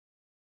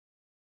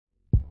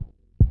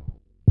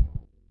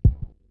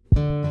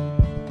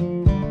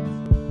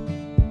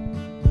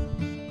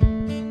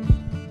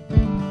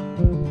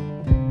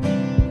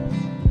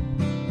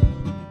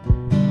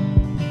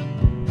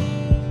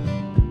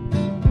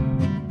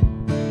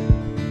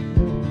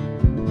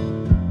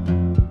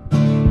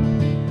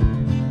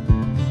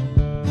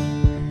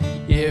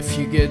If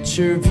you get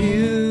your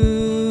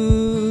views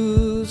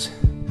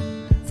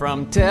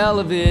from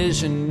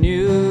television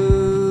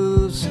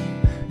news,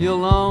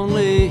 you'll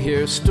only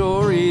hear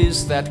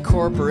stories that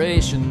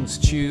corporations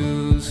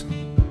choose.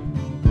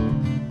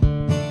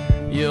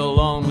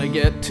 You'll only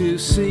get to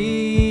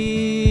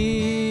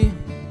see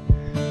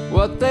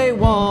what they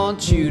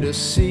want you to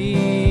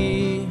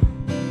see.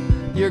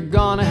 You're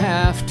gonna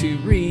have to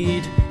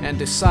read and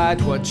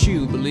decide what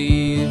you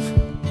believe.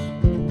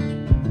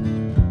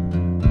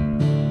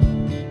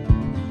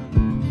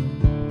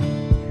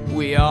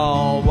 We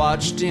all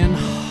watched in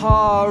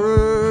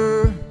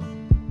horror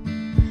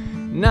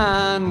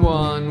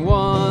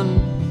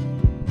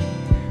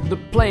 911. The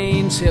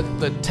planes hit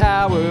the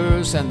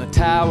towers and the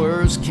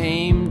towers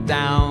came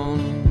down.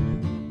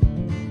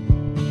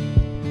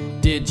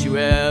 Did you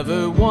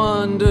ever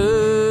wonder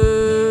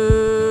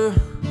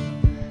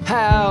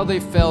how they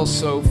fell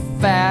so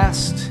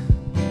fast?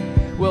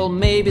 Well,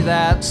 maybe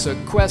that's a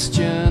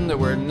question that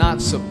we're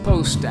not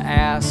supposed to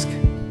ask.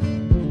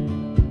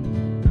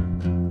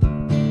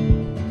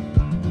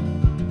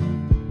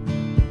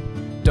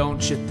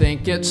 Don't you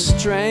think it's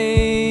strange?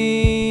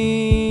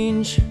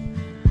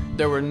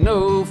 There were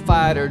no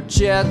fighter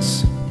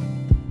jets.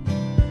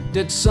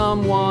 Did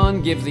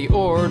someone give the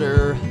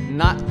order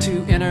not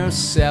to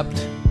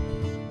intercept?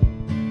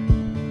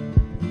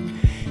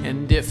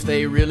 And if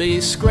they really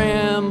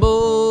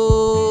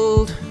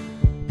scrambled,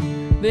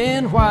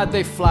 then why'd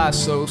they fly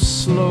so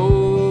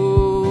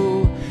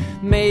slow?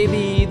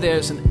 Maybe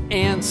there's an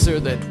answer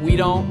that we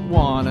don't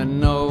want to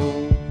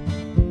know.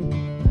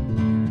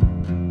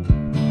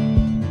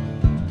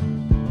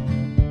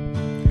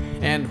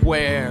 And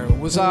where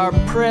was our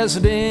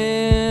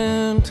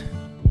president?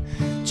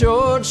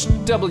 George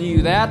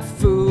W., that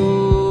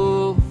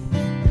fool.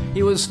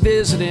 He was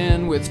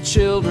visiting with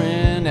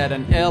children at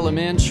an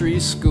elementary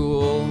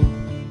school.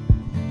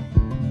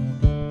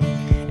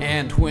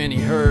 And when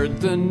he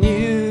heard the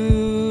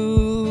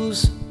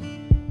news,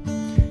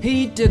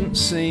 he didn't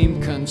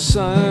seem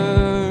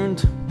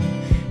concerned.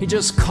 He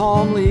just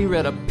calmly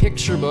read a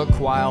picture book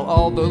while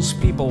all those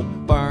people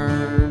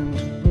burned.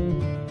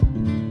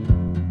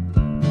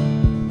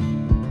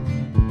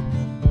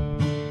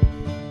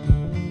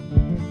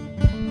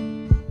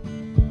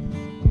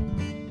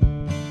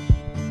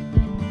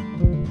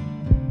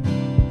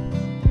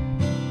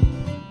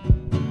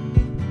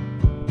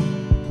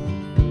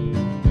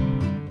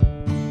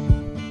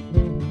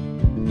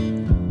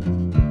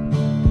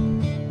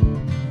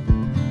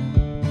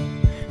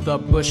 The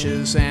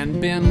Bushes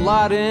and Bin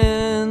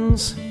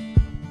Ladens.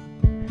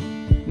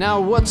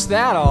 Now what's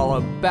that all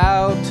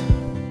about?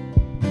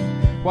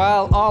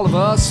 While all of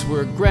us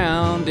were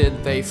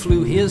grounded, they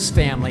flew his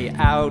family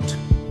out.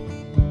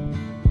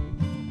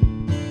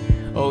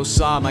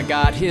 Osama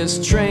got his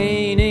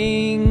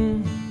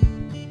training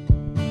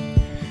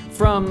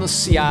from the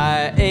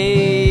CIA.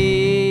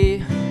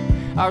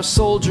 Our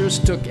soldiers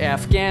took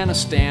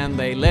Afghanistan,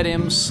 they let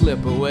him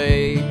slip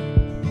away.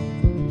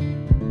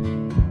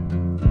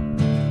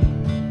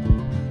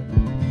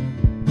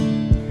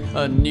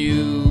 A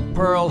new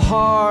Pearl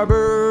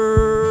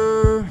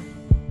Harbor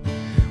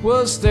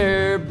was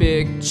their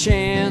big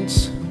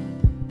chance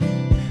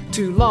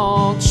to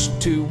launch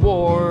 2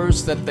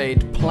 wars that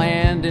they'd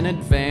planned in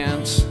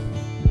advance.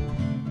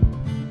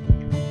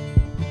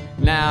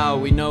 Now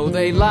we know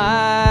they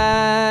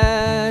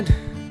lied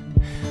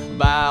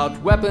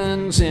about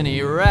weapons in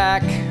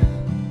Iraq.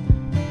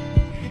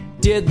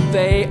 Did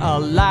they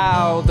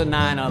allow the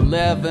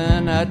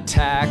 9/11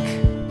 attack?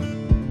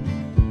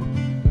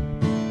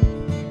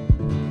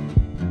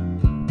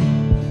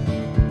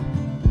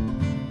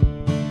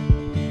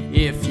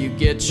 If you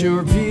get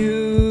your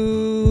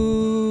views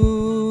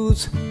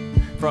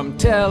from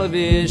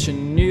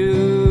television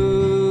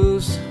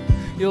news,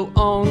 you'll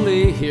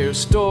only hear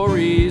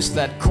stories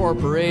that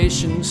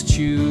corporations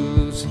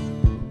choose.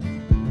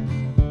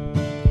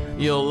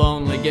 You'll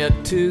only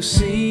get to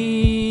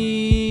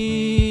see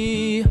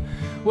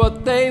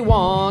what they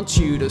want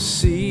you to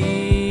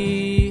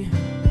see.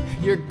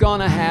 You're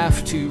gonna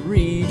have to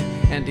read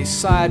and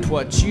decide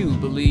what you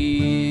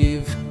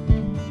believe.